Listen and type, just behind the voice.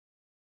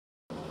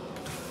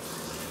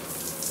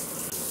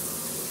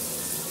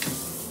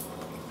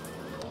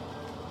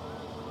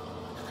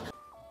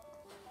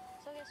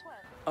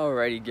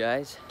Alrighty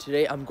guys,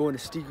 today I'm going to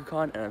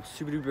SneakerCon and I'm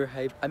super duper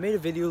hyped. I made a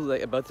video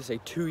about this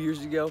 2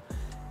 years ago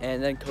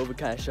and then COVID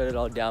kind of shut it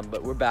all down,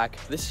 but we're back.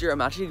 This year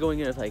I'm actually going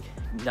in with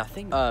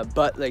nothing,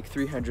 but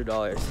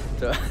 $300,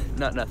 so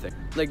not nothing.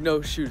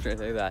 No shoes or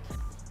anything like that.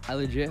 I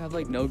legit have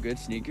no good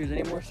sneakers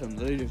anymore, so I'm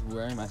literally just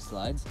wearing my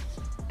slides.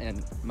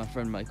 And my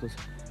friend Michael's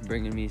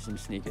bringing me some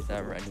sneakers that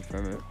I rented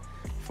from him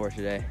for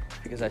today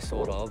because I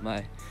sold all of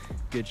my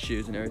good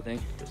shoes and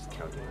everything. Just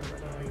counting them right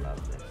now, I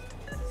love this.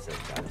 It's so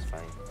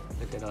satisfying.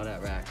 Look at all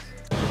that racks.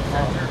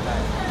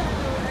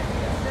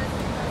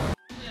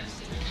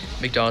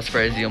 McDonald's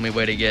Sprite is the only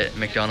way to get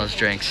McDonald's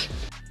drinks.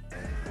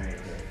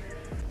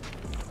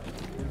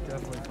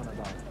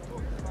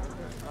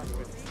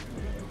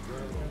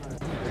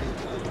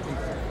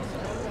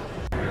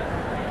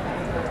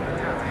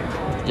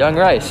 Young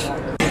Rice.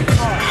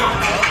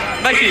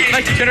 Mikey,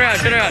 turn around.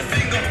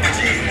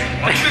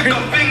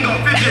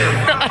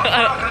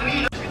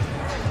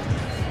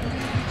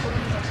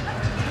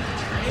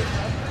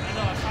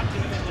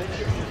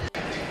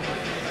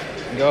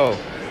 Go.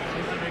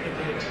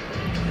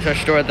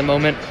 Fresh store at the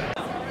moment.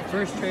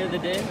 First trade of the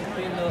day,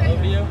 clean the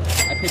OVO.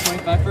 I paid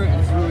 25 for it, and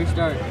this is where we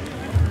start.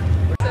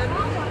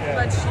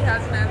 But she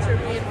hasn't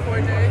answered me in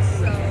 4 days,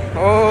 so.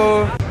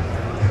 Oh.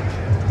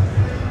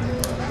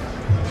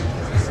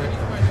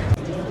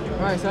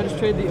 Alright, so I just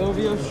traded the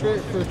OVO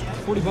shirt for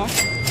 40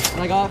 bucks,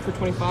 and I got it for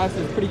 25, so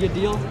it's a pretty good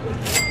deal.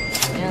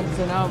 And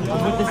so now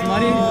with this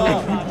money,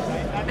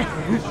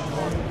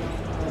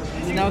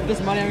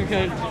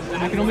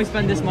 I can only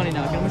spend this money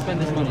now.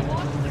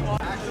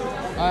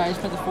 Alright, I just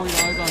spent the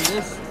 $40 on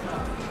this.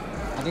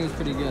 I think it's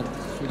pretty good.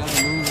 So we got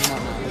the moves and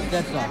whatnot.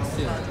 Dead socks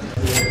too.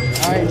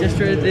 Alright, just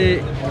traded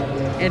the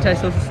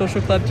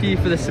Anti-Social Club tee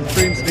for the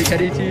Supreme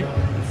Spaghetti tee.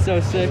 It's so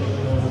sick.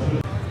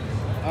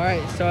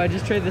 Alright, so I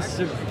just traded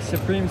this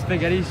Supreme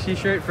Spaghetti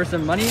t-shirt for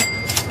some money,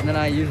 and then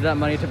I used that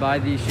money to buy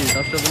these shoes.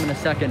 I'll show them in a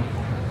second.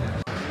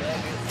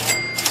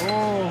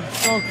 Oh,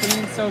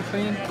 so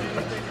clean.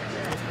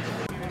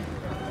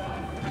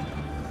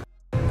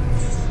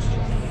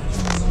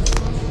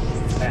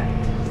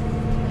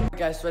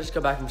 Guys, so I just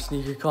got back from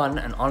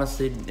SneakerCon, and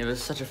honestly, it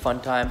was such a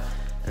fun time.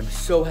 And I'm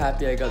so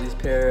happy I got these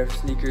pair of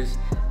sneakers,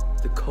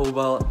 the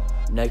Cobalt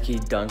Nike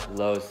Dunk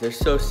Lows. They're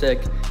so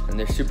sick, and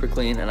they're super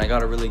clean, and I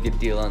got a really good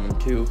deal on them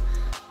too.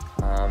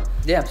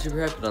 Yeah, I'm super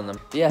hyped on them.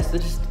 Yeah, so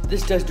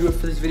this does do it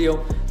for this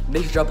video.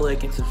 Make sure to drop a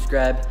like and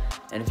subscribe.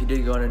 And if you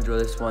did go and enjoy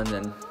this one,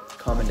 then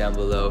comment down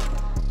below.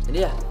 And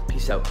yeah,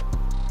 peace out.